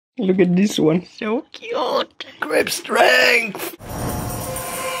Look at this one. So cute. Grip strength.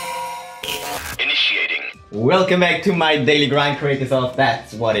 Initiating. Welcome back to my daily grind, create yourself.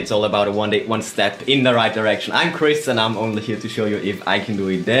 That's what it's all about. One day, one step in the right direction. I'm Chris and I'm only here to show you if I can do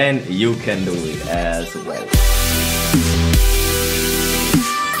it, then you can do it as well.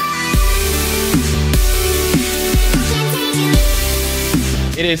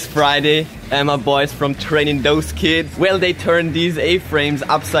 It is Friday and my boys from Training Those Kids, well, they turned these A-frames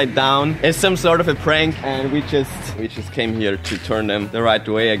upside down as some sort of a prank, and we just came here to turn them the right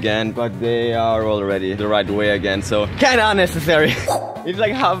way again, but they are already the right way again, so kinda unnecessary. It's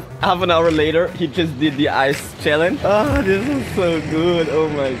like half an hour later, he just did the ice challenge. Oh, this is so good. Oh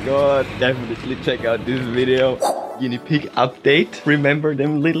my god. Definitely check out this video. Guinea pig update. Remember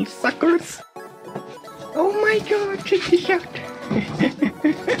them little suckers? Oh my god, check this out.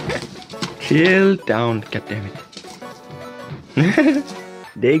 Chill down, goddammit.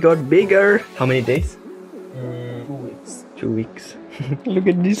 They got bigger. How many days? 2 weeks. 2 weeks. Look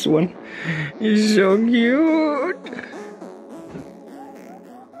at this one. He's so cute.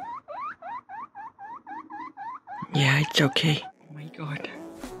 Yeah, it's okay. Oh my god.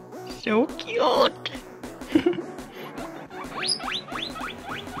 So cute.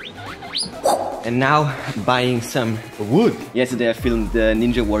 And now, buying some wood. Yesterday I filmed the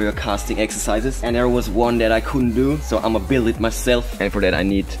Ninja Warrior casting exercises and there was one that I couldn't do, so I'ma build it myself, and for that I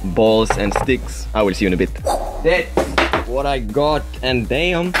need balls and sticks. I will see you in a bit. That's what I got, and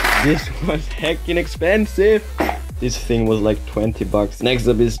damn, this was heckin' expensive. This thing was like 20 bucks. Next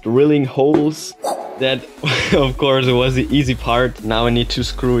up is drilling holes. That, of course, was the easy part. Now I need to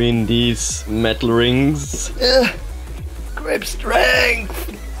screw in these metal rings. Grip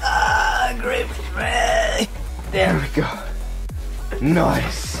strength! Grip strength! There we go.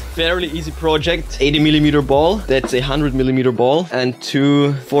 Nice. Fairly easy project. 80mm ball, that's a 100mm ball, and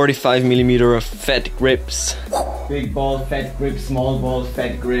two 45mm fat grips. Big ball, fat grip, small ball,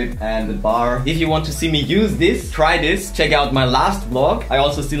 fat grip, and the bar. If you want to see me use this, try this. Check out my last vlog. I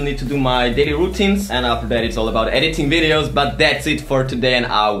also still need to do my daily routines, and after that it's all about editing videos. But that's it for today, and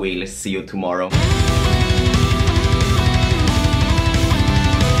I will see you tomorrow.